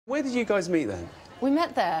Where did you guys meet then? We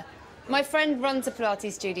met there. My friend runs a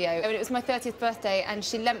Pilates studio, and it was my 30th birthday, and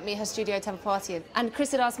she lent me her studio to have a party in. And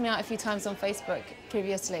Chris had asked me out a few times on Facebook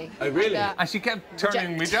previously. Oh, really? And she kept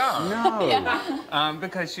turning me down. No. Yeah.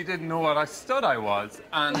 Because she didn't know what a stud I was.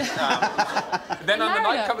 And then on the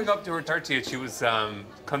night coming up to her 30th, she was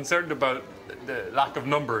concerned about the lack of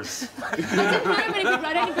numbers. I didn't know many people.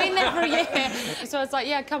 I'd only been there for a year. So I was like,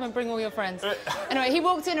 yeah, come and bring all your friends. Anyway, he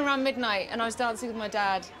walked in around midnight, and I was dancing with my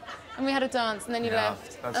dad. And we had a dance, and then you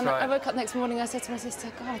left. That's and right. I woke up next morning, I said to my sister,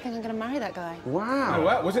 God, I think I'm going to marry that guy. Wow. Oh,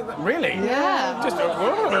 wow. Was it really? Yeah. Just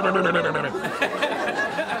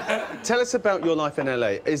Tell us about your life in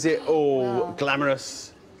LA. Is it all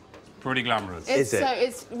glamorous? Pretty glamorous. Is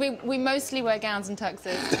it? So we mostly wear gowns and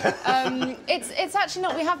tuxes. It's actually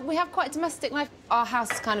not. We have quite a domestic life. Our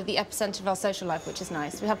house is kind of the epicentre of our social life, which is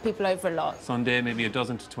nice. We have people over a lot. Sunday, maybe a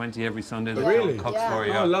dozen to 20 every Sunday. Really? Cooks Yeah. for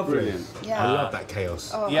you. Oh, lovely. Brilliant. Yeah. I love that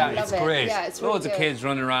chaos. Oh, Yeah, I love it's it. great. Yeah, it's really Loads of good. kids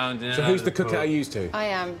running around. So who's the cook that I used to? I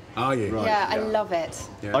am. Are you? Right. Yeah, I Yeah. love it.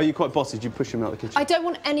 Yeah. Are you quite bossy? Do you push him out the kitchen? I don't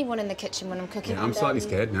want anyone in the kitchen when I'm cooking. Yeah, I'm slightly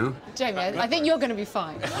scared now. Jamie, I think you're going to be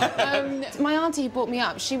fine. My auntie who brought me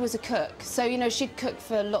up, she was a cook. So, you know, she'd cook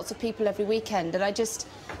for lots of people every weekend. And I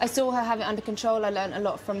saw her have it under control. I learned a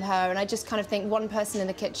lot from her. And I just kind of think one person in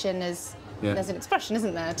the kitchen is... Yeah. There's an expression,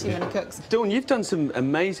 isn't there? Too many cooks. Dawn, you've done some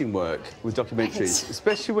amazing work with documentaries, Thanks.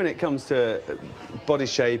 especially when it comes to body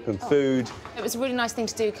shape and food. It was a really nice thing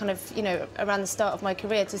to do, kind of, you know, around the start of my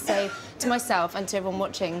career, to say to myself and to everyone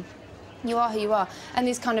watching, you are who you are. And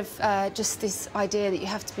these kind of, just this idea that you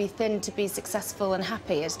have to be thin to be successful and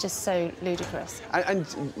happy is just so ludicrous. And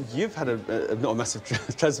you've had not a massive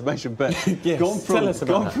transformation, but Yes, gone tell us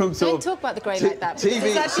about that. from Don't sort of talk about the grey like that, because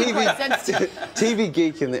it's actually quite sensitive. TV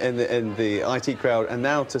geek in the IT crowd, and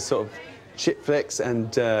now to sort of chick flicks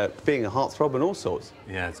and being a heartthrob and all sorts.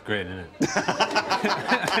 Yeah, it's great, isn't it?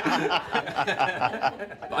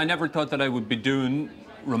 I never thought that I would be doing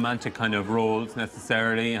romantic kind of roles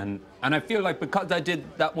necessarily, and I feel like because I did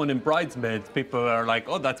that one in Bridesmaids, people are like,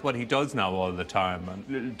 oh, that's what he does now all the time.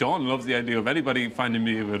 And Dawn loves the idea of anybody finding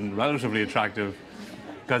me even relatively attractive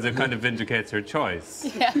because it kind of vindicates her choice.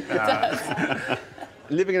 Yeah, it does.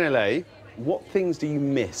 Living in LA, what things do you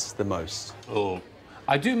miss the most? Oh,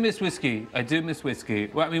 I do miss whiskey. I do miss whiskey.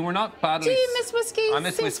 Well, I mean, we're not badly... Do you miss whiskey? I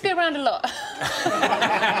miss Seems whiskey. to be around a lot.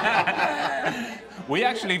 We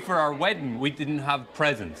actually, for our wedding, we didn't have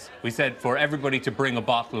presents. We said for everybody to bring a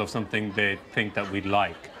bottle of something they think that we'd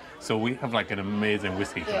like. So we have like an amazing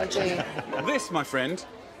whiskey Yeah, collection. do. This, my friend,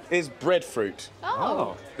 is breadfruit.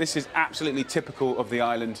 Oh. This is absolutely typical of the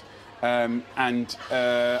island, and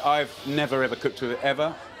I've never ever cooked with it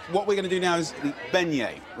ever. What we're going to do now is the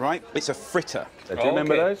beignet, right? It's a fritter. Do you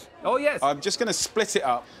remember those? Oh, yes. I'm just going to split it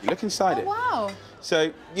up. Look inside it. Wow.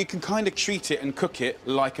 So you can kind of treat it and cook it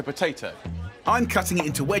like a potato. I'm cutting it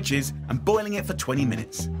into wedges and boiling it for 20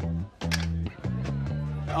 minutes.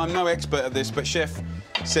 I'm no expert at this, but Chef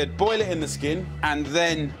said boil it in the skin and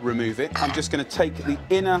then remove it. I'm just going to take the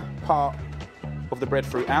inner part of the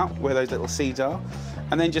breadfruit out, where those little seeds are,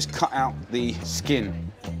 and then just cut out the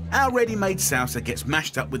skin. Our ready-made salsa gets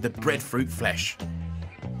mashed up with the breadfruit flesh.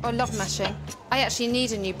 I love mashing. I actually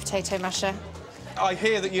need a new potato masher. I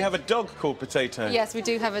hear that you have a dog called Potato. Yes, we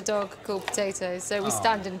do have a dog called Potato, so we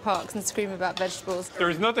stand in parks and scream about vegetables.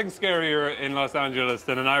 There's nothing scarier in Los Angeles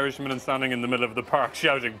than an Irishman standing in the middle of the park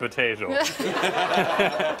shouting potato.